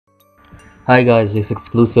Hi guys, it's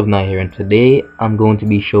Exclusive Night here, and today I'm going to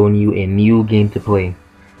be showing you a new game to play.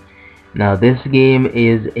 Now this game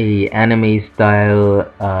is a anime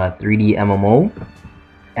style 3D MMO,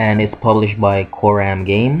 and it's published by Coram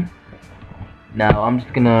Game. Now I'm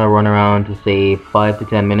just gonna run around to say 5 to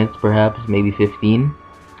 10 minutes, perhaps maybe 15.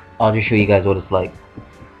 I'll just show you guys what it's like.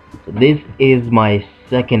 So this is my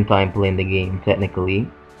second time playing the game technically.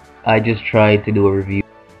 I just tried to do a review,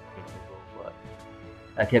 but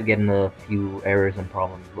I kept getting a few errors and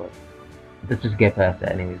problems, but let's just get past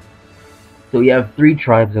that anyways. So you have three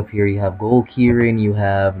tribes up here. You have Gold Kirin, you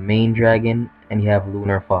have Main Dragon, and you have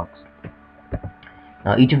Lunar Fox.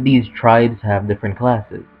 Now each of these tribes have different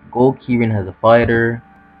classes. Gold Kirin has a fighter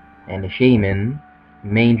and a shaman.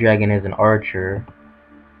 Main Dragon has an archer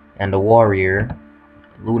and a warrior.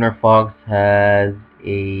 Lunar Fox has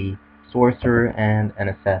a sorcerer and an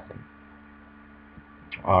assassin.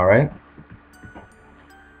 Alright.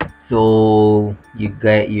 So you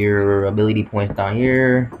get your ability points down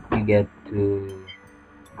here. You get to,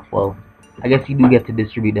 well, I guess you do get to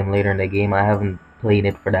distribute them later in the game. I haven't played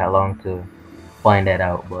it for that long to find that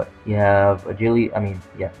out, but you have agility,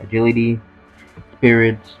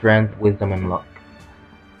 spirit, strength, wisdom, and luck.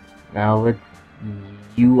 Now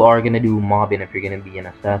you are gonna do mobbing if you're gonna be an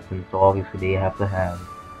assassin, so obviously they have to have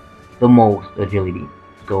the most agility.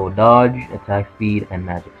 So dodge, attack speed, and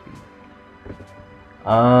magic speed.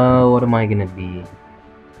 What am I gonna be?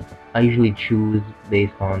 I usually choose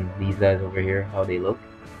based on these guys over here, how they look.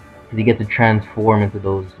 Because you get to transform into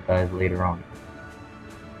those guys later on.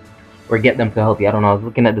 Or get them to help you. I don't know, I was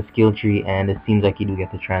looking at the skill tree and it seems like you do get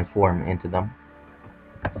to transform into them.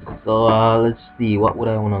 So let's see, what would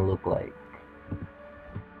I want to look like?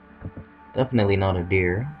 Definitely not a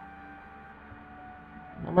deer.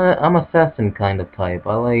 I'm assassin kind of type.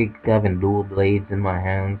 I like having dual blades in my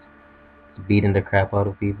hands, beating the crap out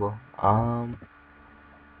of people. I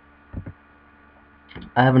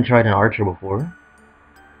haven't tried an archer before.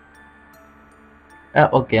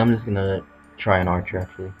 Okay, I'm just gonna try an archer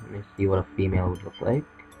actually. Let me see what a female would look like.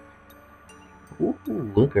 Ooh,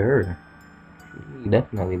 look at her. She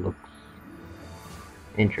definitely looks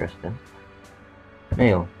interesting.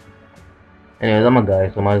 Male. Anyways, I'm a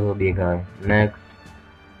guy, so might as well be a guy. Next,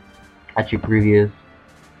 at your previous,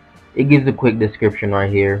 it gives a quick description right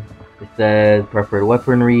here. It says preferred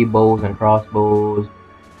weaponry, bows and crossbows,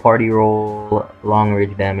 party role, long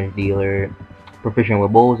range damage dealer, proficient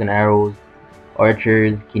with bows and arrows.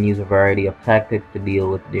 Archers can use a variety of tactics to deal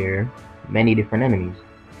with their many different enemies.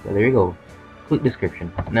 So there you go. Quick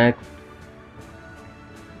description. Next.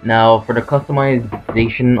 Now for the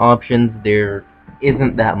customization options, there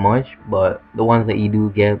isn't that much, but the ones that you do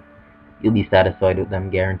get, you'll be satisfied with them,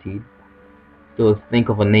 guaranteed. So let's think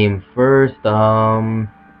of a name first.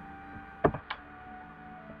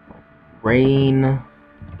 Rain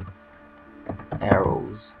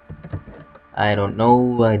arrows. I don't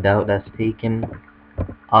know. I doubt that's taken.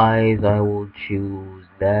 Eyes. I will choose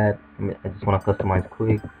that. I just want to customize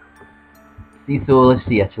quick. See, so let's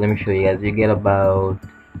see. Actually, let me show you guys. You get about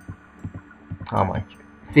how much?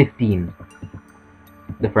 15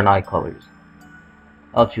 different eye colors.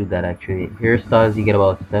 I'll choose that actually. Hairstyles, you get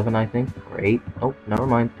about 7, I think, or 8. Oh, never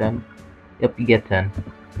mind, 10. Yep, you get 10.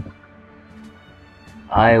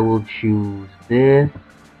 I will choose this.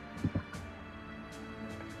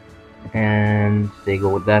 And they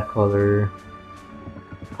go with that color.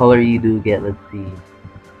 Color you do get, let's see.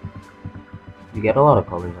 You get a lot of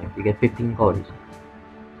colors, like you get 15 colors.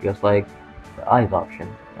 Just like the eyes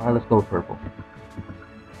option. Alright, let's go with purple.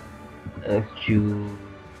 Let's choose.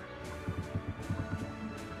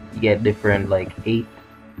 You get different, like 8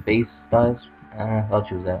 face styles. I'll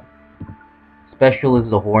choose that. Special is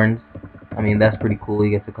the horns. I mean, that's pretty cool.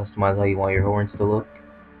 You get to customize how you want your horns to look.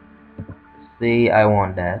 Say I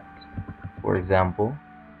want that, for example.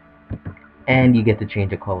 And you get to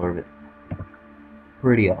change the color of it.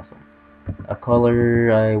 Pretty awesome. A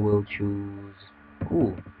color I will choose.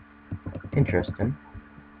 Ooh, interesting.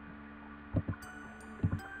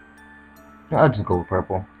 I'll just go with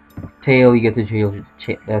purple. Tail, you get to change.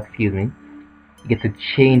 Excuse me. You get to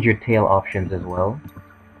change your tail options as well.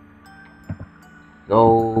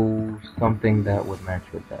 So something that would match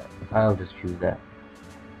with that. I'll just choose that.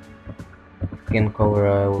 Skin color,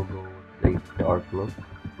 I will go with the dark look.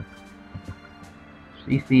 So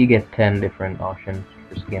you see, you get 10 different options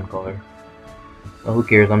for skin color. So who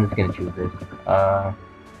cares? I'm just gonna choose this.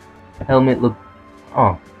 Helmet look.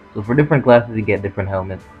 Oh, so for different classes, you get different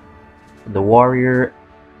helmets. The warrior,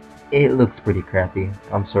 it looks pretty crappy.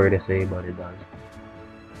 I'm sorry to say, but it does.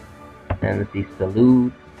 And let's see,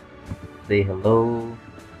 salute, say hello,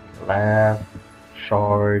 laugh,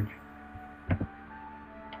 charge.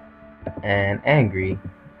 and angry,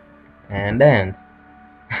 and dance.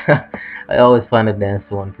 I always find the dance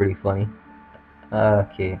one pretty funny.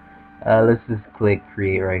 Okay, let's just click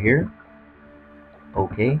create right here.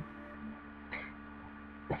 Okay.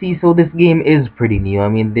 See, so this game is pretty new. I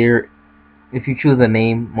mean, if you choose a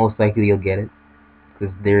name, most likely you'll get it,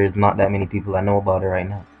 because there's not that many people that know about it right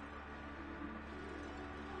now.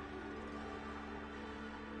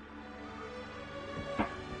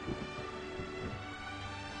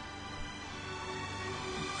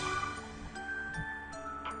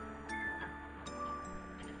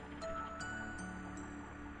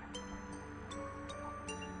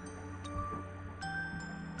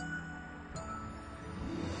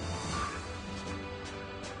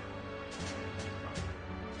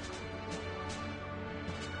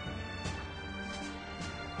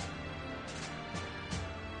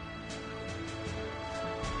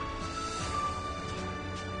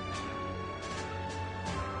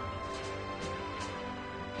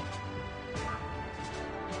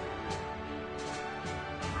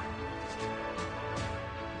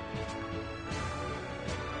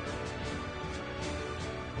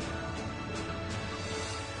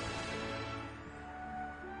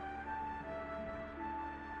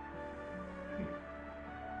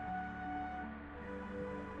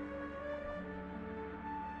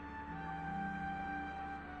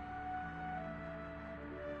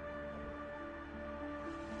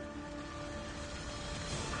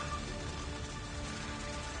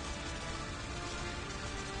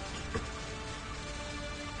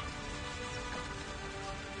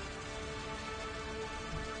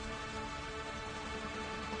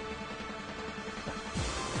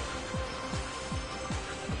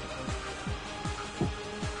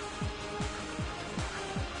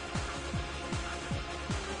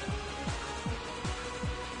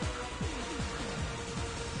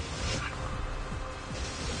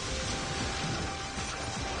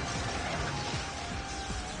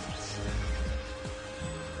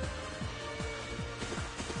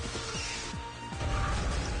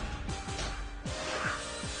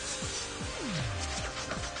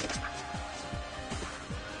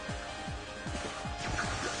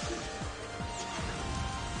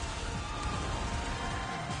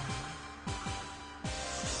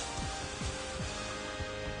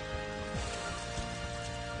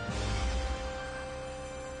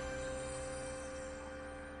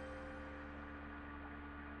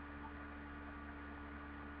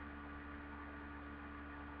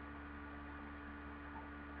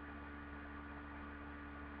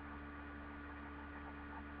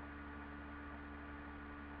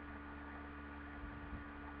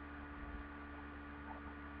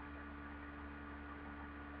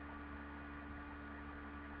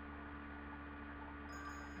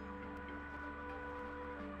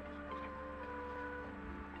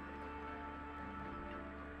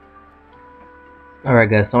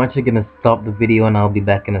 Alright guys, so I'm actually gonna stop the video and I'll be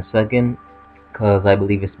back in a second, because I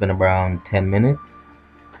believe it's been around 10 minutes,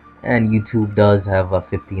 and YouTube does have a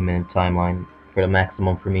 15-minute timeline for the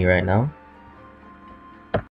maximum for me right now.